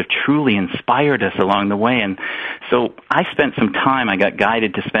souls that have truly inspired us along the way. And so I got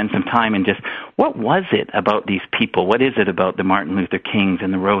guided to spend some time in just, what was it about these people? What is it about the Martin Luther Kings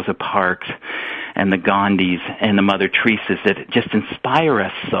and the Rosa Parks and the Gandhis and the Mother Teresas that just inspire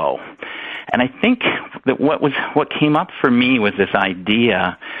us so? And I think that what came up for me was this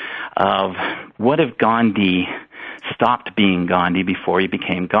idea of, what if Gandhi stopped being Gandhi before he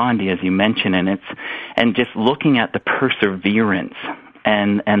became Gandhi, as you mentioned, and just looking at the perseverance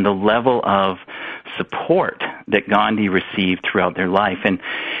and the level of support that Gandhi received throughout their life.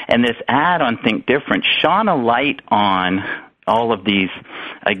 And this ad on Think Different shone a light on all of these,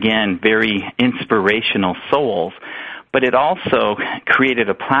 again, very inspirational souls, but it also created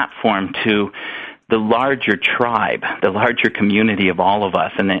a platform to the larger tribe, the larger community of all of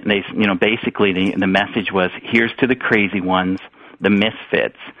us. And they basically the message was, here's to the crazy ones, the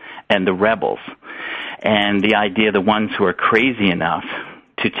misfits, and the rebels. And the idea, the ones who are crazy enough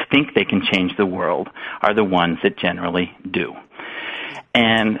to think they can change the world are the ones that generally do.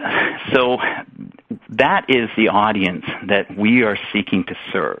 And so that is the audience that we are seeking to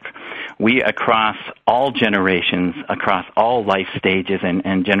serve. We, across all generations, across all life stages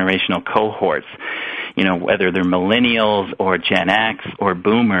and generational cohorts, whether they're millennials or Gen X or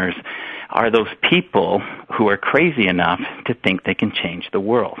boomers, are those people who are crazy enough to think they can change the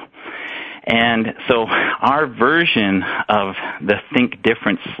world. And so our version of the Think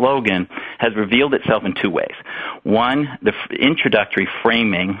Different slogan has revealed itself in 2 ways. One, the introductory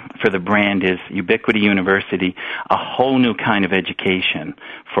framing for the brand is Ubiquity University, a whole new kind of education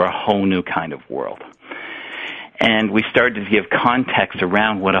for a whole new kind of world. And we started to give context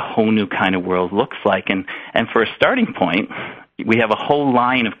around what a whole new kind of world looks like. And for a starting point, we have a whole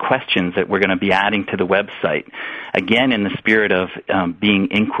line of questions that we're going to be adding to the website, again in the spirit of being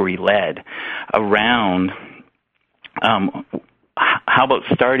inquiry-led, around how about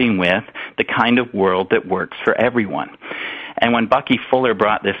starting with the kind of world that works for everyone. And when Bucky Fuller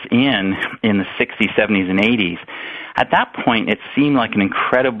brought this in the 60s, 70s, and 80s, at that point it seemed like an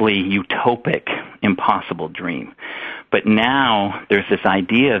incredibly utopic, impossible dream. But now there's this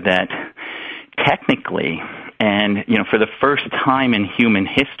idea that technically, and for the first time in human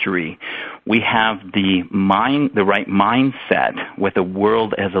history, we have the right mindset with a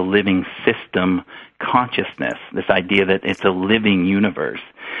world as a living system consciousness, this idea that it's a living universe.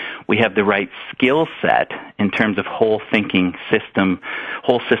 We have the right skill set in terms of whole system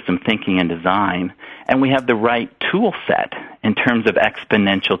thinking and design, and we have the right tool set in terms of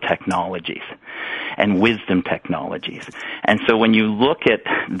exponential technologies and wisdom technologies. And so when you look at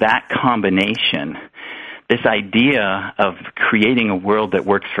that combination, this idea of creating a world that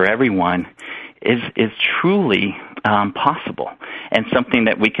works for everyone is truly possible, and something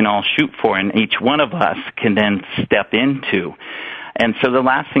that we can all shoot for, and each one of us can then step into. And so the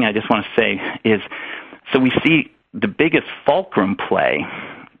last thing I just want to say is, so we see the biggest fulcrum play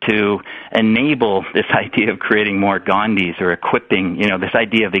to enable this idea of creating more Gandhis or equipping, this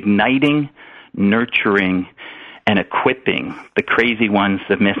idea of igniting, nurturing, and equipping the crazy ones,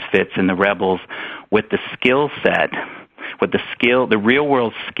 the misfits, and the rebels with the skill set, with the real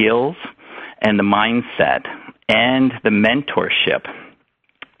world skills and the mindset and the mentorship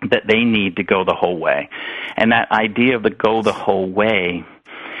that they need to go the whole way. And that idea of the go the whole way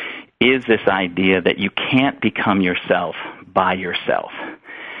is this idea that you can't become yourself by yourself.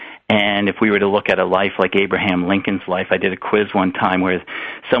 And if we were to look at a life like Abraham Lincoln's life, I did a quiz one time where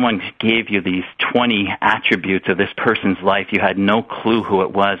someone gave you these 20 attributes of this person's life. You had no clue who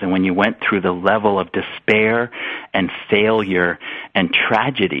it was. And when you went through the level of despair and failure and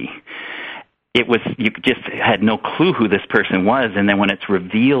tragedy, you just had no clue who this person was. And then when it's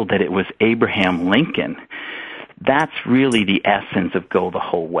revealed that it was Abraham Lincoln, that's really the essence of go the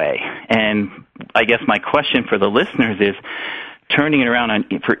whole way. And I guess my question for the listeners is, turning it around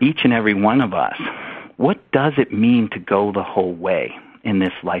for each and every one of us, what does it mean to go the whole way in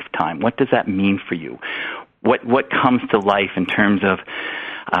this lifetime? What does that mean for you? What comes to life in terms of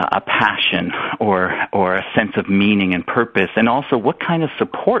a passion or a sense of meaning and purpose? And also, what kind of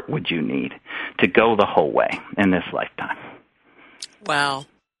support would you need to go the whole way in this lifetime? Wow.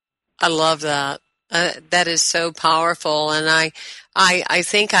 I love that. That is so powerful, and I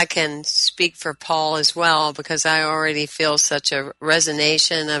think I can speak for Paul as well, because I already feel such a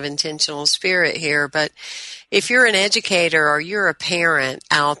resonation of intentional spirit here. But if you're an educator or you're a parent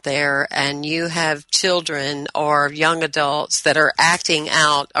out there and you have children or young adults that are acting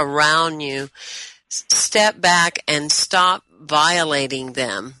out around you, step back and stop violating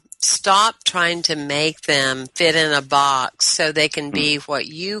them. Stop trying to make them fit in a box so they can be what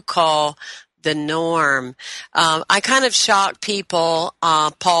you call the norm. I kind of shock people,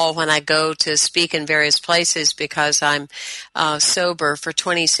 Paul, when I go to speak in various places, because I'm sober for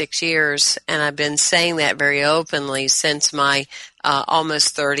 26 years, and I've been saying that very openly since my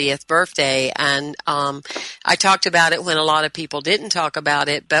almost 30th birthday. And I talked about it when a lot of people didn't talk about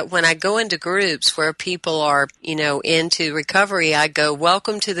it, but when I go into groups where people are, into recovery, I go,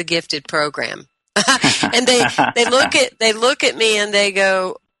 "Welcome to the Gifted program." And they look at me and they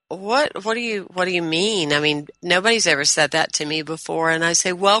go, What do you mean? I mean, nobody's ever said that to me before. And I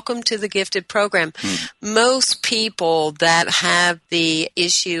say, welcome to the Gifted program. Most people that have the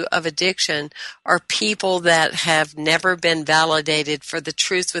issue of addiction are people that have never been validated for the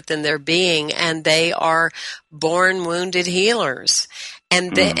truth within their being, and they are born wounded healers.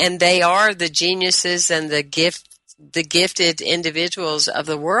 And they are the geniuses and the gifted individuals of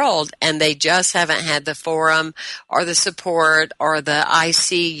the world, and they just haven't had the forum or the support or the I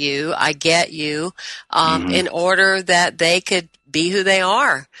see you, I get you, in order that they could be who they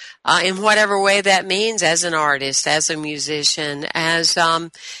are, in whatever way that means, as an artist, as a musician, as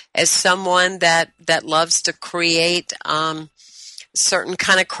someone that loves to create certain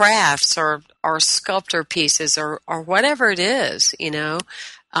kind of crafts or sculptor pieces or whatever it is,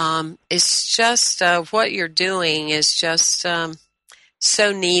 it's just what you're doing is just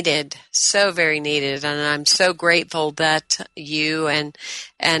so needed, so very needed, and I'm so grateful that you and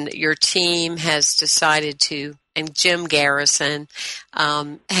your team has decided to, and Jim Garrison,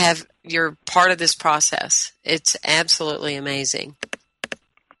 you're part of this process. It's absolutely amazing.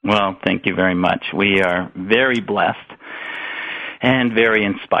 Well, thank you very much. We are very blessed and very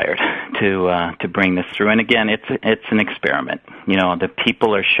inspired to bring this through. And again, it's an experiment. The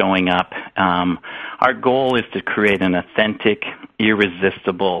people are showing up. Our goal is to create an authentic,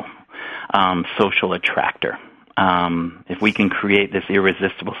 irresistible social attractor. If we can create this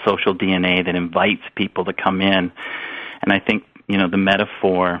irresistible social DNA that invites people to come in, and I think the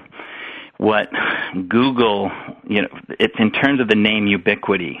metaphor, what Google, it's in terms of the name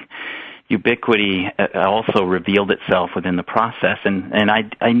ubiquity. Ubiquity also revealed itself within the process, and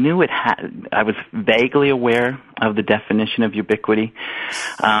I knew it had. I was vaguely aware of the definition of ubiquity,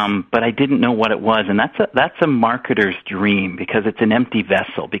 but I didn't know what it was, and that's a marketer's dream, because it's an empty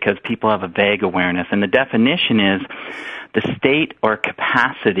vessel, because people have a vague awareness, and the definition is the state or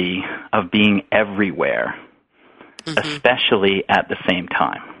capacity of being everywhere, especially at the same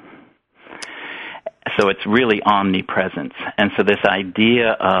time. So it's really omnipresence, and so this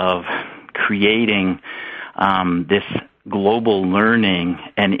idea of creating this global learning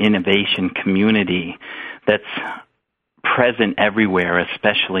and innovation community that's present everywhere,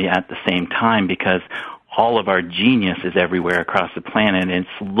 especially at the same time, because all of our genius is everywhere across the planet, and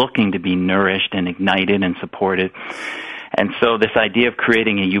it's looking to be nourished and ignited and supported. And so this idea of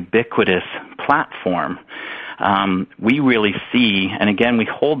creating a ubiquitous platform we really see, and again, we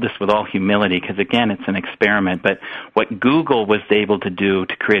hold this with all humility because, again, it's an experiment, but what Google was able to do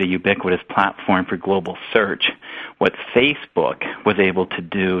to create a ubiquitous platform for global search, what Facebook was able to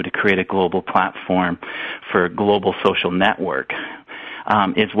do to create a global platform for a global social network,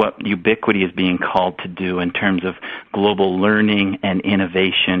 is what Ubiquity is being called to do in terms of global learning and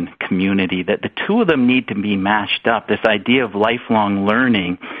innovation community, that the two of them need to be matched up. This idea of lifelong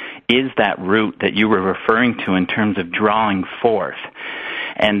learning is that root that you were referring to in terms of drawing forth.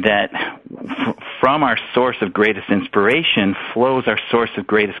 And that from our source of greatest inspiration flows our source of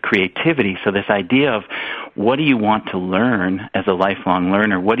greatest creativity. So this idea of what do you want to learn as a lifelong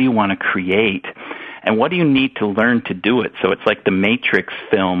learner? What do you want to create? And what do you need to learn to do it? So it's like the Matrix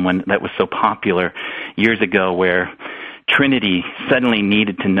film that was so popular years ago, where Trinity suddenly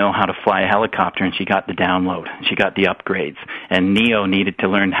needed to know how to fly a helicopter, and she got the download. She got the upgrades. And Neo needed to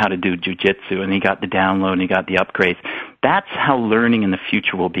learn how to do jujitsu, and he got the download, and he got the upgrades. That's how learning in the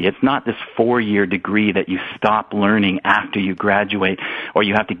future will be. It's not this 4-year degree that you stop learning after you graduate, or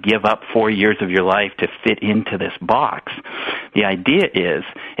you have to give up 4 years of your life to fit into this box. The idea is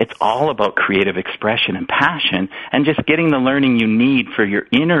it's all about creative expression and passion, and just getting the learning you need for your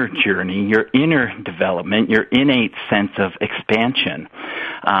inner journey, your inner development, your innate sense of expansion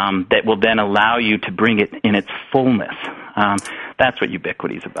that will then allow you to bring it in its fullness. That's what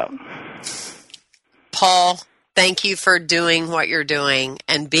Ubiquity is about. Paul, thank you for doing what you're doing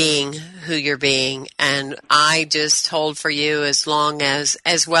and being who you're being. And I just hold for you as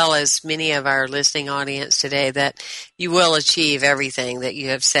well as many of our listening audience today, that you will achieve everything that you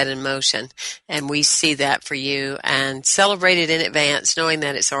have set in motion. And we see that for you and celebrate it in advance, knowing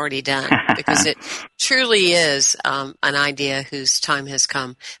that it's already done, because it truly is an idea whose time has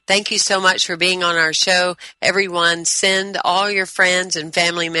come. Thank you so much for being on our show. Everyone, send all your friends and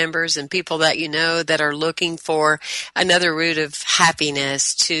family members and people that you know that are looking for another route of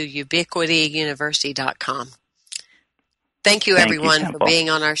happiness to ubiquityuniversity.com. Thank you, everyone, for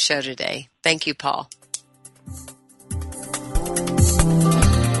being on our show today. Thank you, Paul.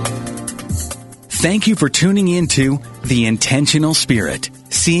 Thank you for tuning into The Intentional Spirit,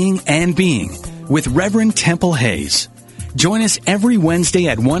 Seeing and Being with Reverend Temple Hayes. Join us every Wednesday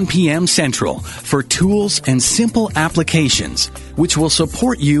at 1 p.m. Central for tools and simple applications which will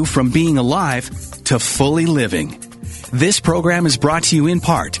support you from being alive to fully living. This program is brought to you in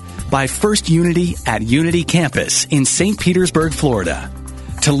part by First Unity at Unity Campus in St. Petersburg, Florida.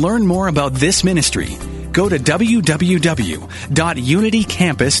 To learn more about this ministry, go to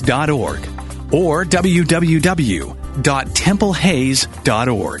www.unitycampus.org or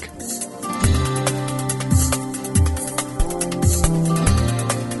www.templehays.org.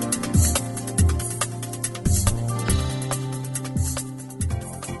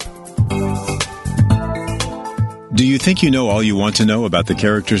 Do you think you know all you want to know about the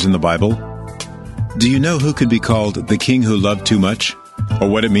characters in the Bible? Do you know who could be called the king who loved too much? Or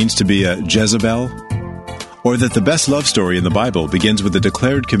what it means to be a Jezebel? Or that the best love story in the Bible begins with the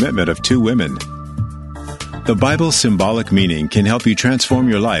declared commitment of 2 women? The Bible's symbolic meaning can help you transform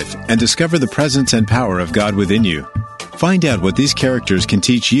your life and discover the presence and power of God within you. Find out what these characters can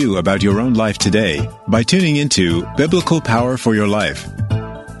teach you about your own life today by tuning into Biblical Power for Your Life.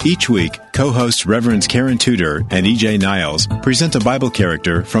 Each week, co-hosts Reverends Karen Tudor and E.J. Niles present a Bible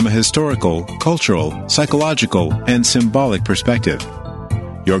character from a historical, cultural, psychological, and symbolic perspective.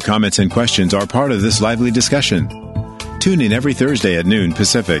 Your comments and questions are part of this lively discussion. Tune in every Thursday at noon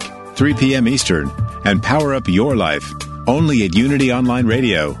Pacific, 3 p.m. Eastern, and power up your life only at Unity Online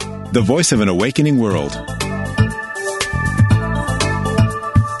Radio, the voice of an awakening world.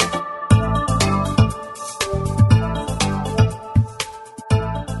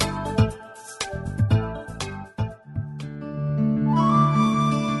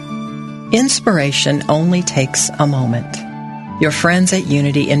 Inspiration only takes a moment. Your friends at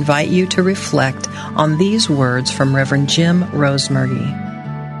Unity invite you to reflect on these words from Reverend Jim Rosemary.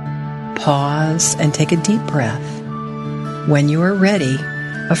 Pause and take a deep breath. When you are ready,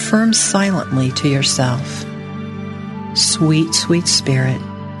 affirm silently to yourself, "Sweet, sweet Spirit,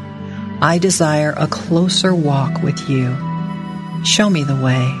 I desire a closer walk with you. Show me the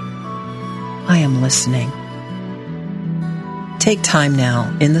way. I am listening." Take time now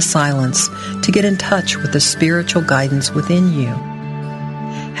in the silence to get in touch with the spiritual guidance within you.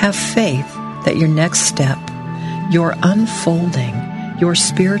 Have faith that your next step, your unfolding, your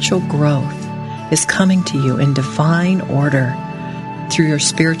spiritual growth is coming to you in divine order through your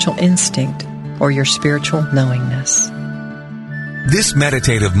spiritual instinct or your spiritual knowingness. This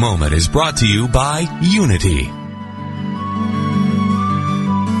meditative moment is brought to you by Unity.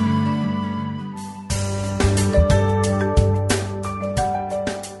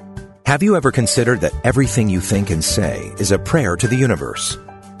 Have you ever considered that everything you think and say is a prayer to the universe?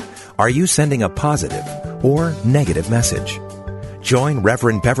 Are you sending a positive or negative message? Join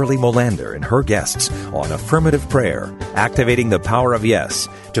Reverend Beverly Molander and her guests on Affirmative Prayer, Activating the Power of Yes,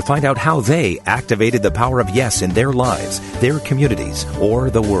 to find out how they activated the power of yes in their lives, their communities, or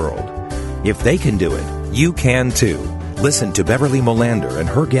the world. If they can do it, you can too. Listen to Beverly Molander and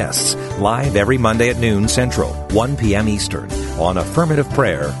her guests live every Monday at noon Central, 1 p.m. Eastern, on Affirmative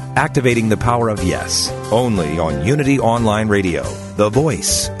Prayer, Activating the Power of Yes, only on Unity Online Radio, the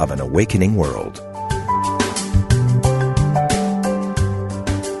voice of an awakening world.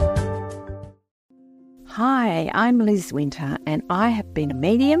 Hi, I'm Liz Winter, and I have been a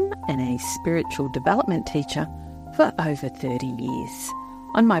medium and a spiritual development teacher for over 30 years.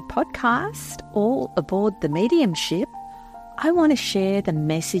 On my podcast, All Aboard the Mediumship, I want to share the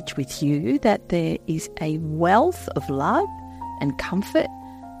message with you that there is a wealth of love and comfort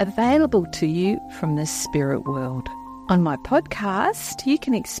available to you from the spirit world. On my podcast, you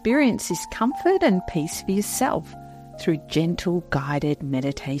can experience this comfort and peace for yourself through gentle guided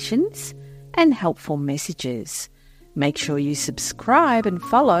meditations and helpful messages. Make sure you subscribe and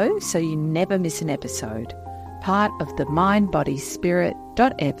follow so you never miss an episode. Part of the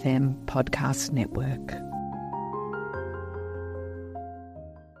mindbodyspirit.fm podcast network.